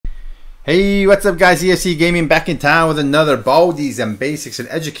Hey, what's up guys? EFC Gaming back in town with another Baldi's and Basics in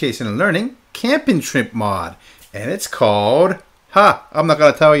Education and Learning camping trip mod. And it's called, I'm not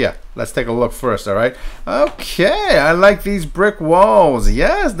going to tell you. Let's take a look first, alright? Okay, I like these brick walls.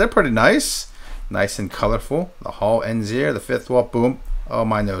 Yes, they're pretty nice. Nice and colorful. The hall ends here, the fifth wall, boom. Oh,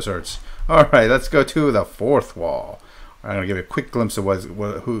 my nose hurts. Alright, let's go to the fourth wall. I'm going to give you a quick glimpse of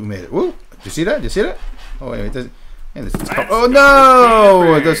who made it. Woo! Did you see that? Did you see that? Oh, wait, oh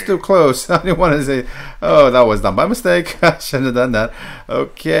no! That's too close. I didn't want to say. Oh, that was done by mistake. I shouldn't have done that.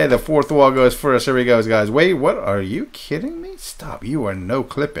 Okay, the fourth wall goes first. Here we go, guys. Wait, what? Are you kidding me? Stop. You are no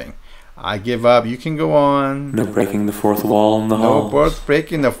clipping. I give up. You can go on. No breaking the fourth wall in the hall. No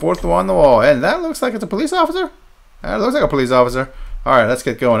breaking the fourth wall on the wall. And that looks like it's a police officer. That looks like a police officer. All right, let's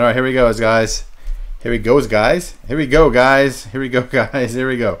get going. All right, here we go, guys. Here we go, guys. Here we go, guys. Here we go, guys. Here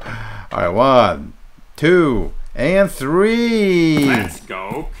we go. All right, 1, 2. And 3. Let's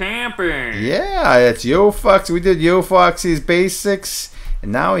go camping. Yeah, it's Yo Fox. We did Yo Foxy's basics,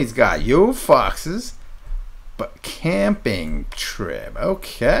 and now he's got Yo Fox's but camping trip.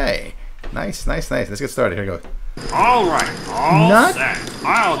 Okay, nice. Let's get started. Here we go. All right, all set.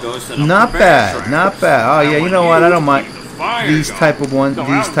 I'll go set up not the bad, not bad. Oh yeah, you know what? I don't mind these type of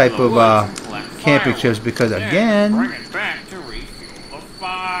camping trips because again,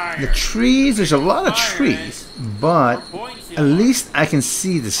 the trees. There's a lot of trees. But at least I can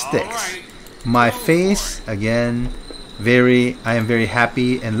see the sticks. My face, again, I am very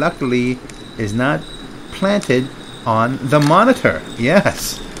happy, and luckily is not planted on the monitor.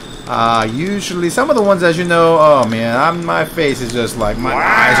 Yes. Usually some of the ones, as you know, oh man, my face is just like, my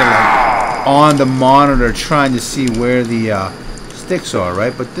eyes are like on the monitor trying to see where the sticks are,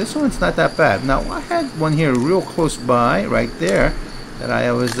 right? But this one's not that bad. Now, I had one here real close by, right there, that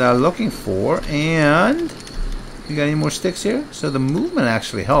I was looking for, and you got any more sticks here? So the movement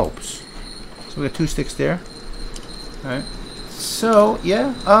actually helps. So we got 2 sticks there. Alright. So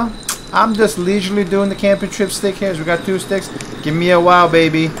yeah, I'm just leisurely doing the camping trip stick here. So we got 2 sticks. Give me a wow,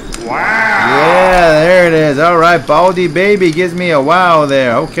 baby. Wow. Yeah, there it is. Alright, Baldi baby gives me a wow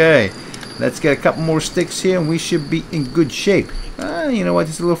there. Okay. Let's get a couple more sticks here and we should be in good shape. You know what?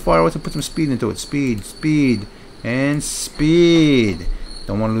 It's a little far. Let's put some speed into it. Speed, and speed.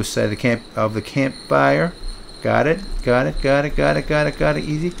 Don't want to lose sight of the campfire. Got it.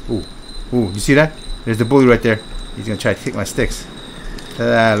 Easy. Ooh, you see that? There's the bully right there. He's gonna try to take my sticks.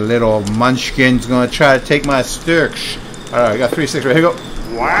 That little munchkin's gonna try to take my sticks. All right, I got 3 sticks right here. Go.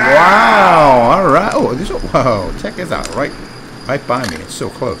 Wow. All right. Oh, whoa. Check this out. Right by me. It's so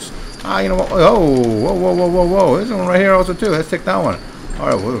close. You know what? Oh, whoa. There's one right here also too. Let's take that one. All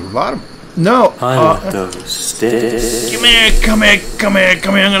right. Well, a lot of. No. I want those sticks. Come here.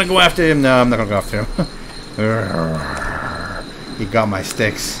 I'm gonna go after him. No, I'm not gonna go after him. He got my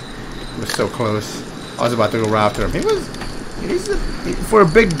sticks. He was so close. I was about to go after him. For a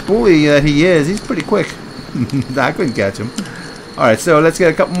big bully that he is, he's pretty quick. I couldn't catch him. Alright, so let's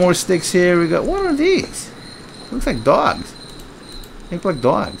get a couple more sticks here. We got, what are these? Looks like dogs. They look like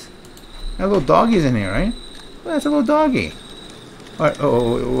dogs. Got little doggies in here, right? Well, that's a little doggy. Alright,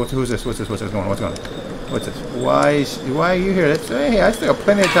 who's this? What's going on? What's this? Why are you here? Hey, I still got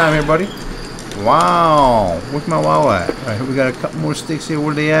plenty of time here, buddy. Wow, where's my wow at? Alright, we got a couple more sticks here.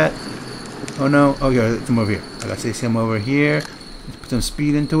 Where are they at? Oh no, oh yeah, let's come over here. I got to see them over here. Let's put some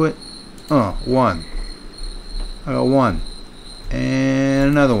speed into it. 1. I got 1. And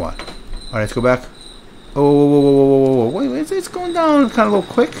another one. Alright, let's go back. Oh, whoa. Wait, it's going down kind of a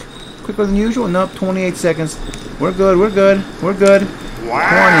little quicker than usual. Nope, 28 seconds. We're good. 20,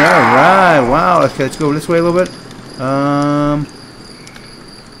 alright, wow. Okay, let's go this way a little bit.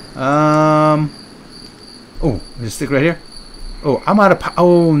 Oh, there's a stick right here. Oh, I'm out of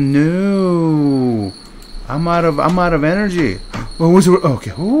oh no. I'm out of energy. Oh, what's it?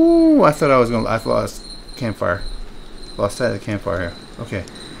 Okay. Oh, I thought I lost campfire. Lost sight of the campfire here. Okay.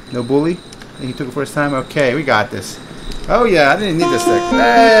 No bully? I think he took it for his time. Okay, we got this. Oh yeah, I didn't need this stick.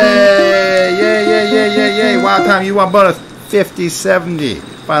 Hey! Yay. Wild time, you want bonus 50-70.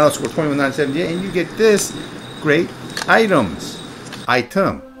 Final score 21-978, and you get this great item.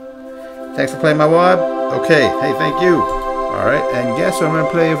 Thanks for playing my WOD. Okay, hey, thank you. Alright, and guess what I'm going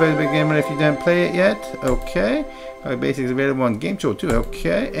to play if you didn't play it yet. Okay. Basics available on Game Show too.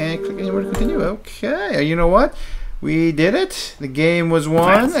 Okay, and click anywhere to continue. Okay, you know what? We did it. The game was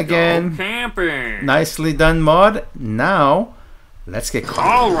won. Again, camping. Nicely done, mod. Now, Let's get caught.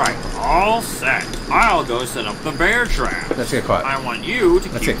 Alright, all set. I'll go set up the bear trap. Let's get caught. I want you to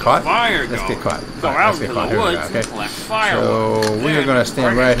Let's keep get caught. the fire Let's going. get caught. Go All right, out let's into get caught. the Here we woods go, and okay? collect firewood. So we're Then gonna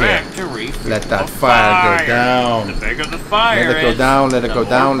stand bring it right back here. to refill Let that the fire go down. The bigger the fire Let it go is, down. Let it the go more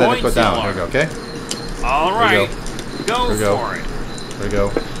down. Let it go points down. you'll Here we go. earn. Okay. All right, go Here we go. for it. Here we go.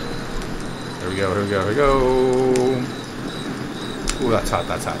 Here we go. Here we go. Here we go. Ooh, that's hot.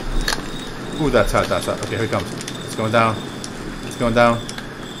 That's hot. Ooh, that's hot. That's hot. Okay, here it comes. It's going down. It's going down.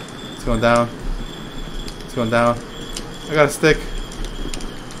 It's going down. It's going down. I got a stick.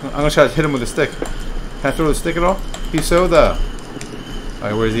 I'm gonna try to hit him with a stick. Can I throw the stick at all? He's so the.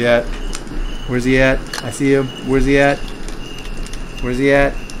 Alright, where's he at? Where's he at? I see him. Where's he at? Where's he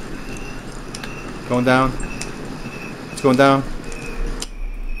at? Going down. It's going down.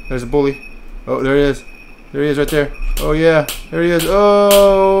 There's a bully. Oh, there he is. There he is right there. Oh yeah. There he is.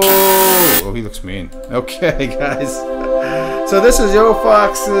 Oh! Oh, he looks mean. Okay, guys. So this is Yo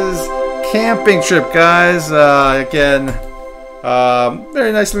Fox's camping trip, guys. Again,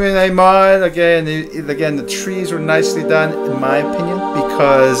 very nicely made mod. Again, the trees were nicely done, in my opinion,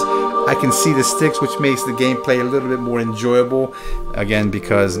 because I can see the sticks, which makes the gameplay a little bit more enjoyable. Again,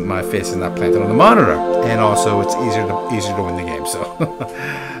 because my face is not planted on the monitor, and also it's easier to win the game. So,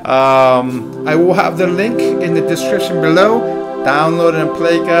 I will have the link in the description below. Download it and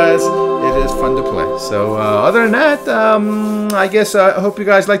play, guys. It is fun to play. So, other than that, I guess I hope you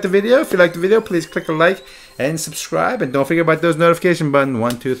guys liked the video. If you liked the video, please click a like and subscribe, and don't forget about those notification buttons.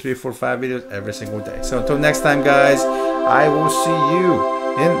 1, 2, 3, 4, 5 videos every single day. So until next time, guys, I will see you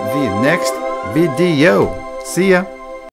in the next video. See ya.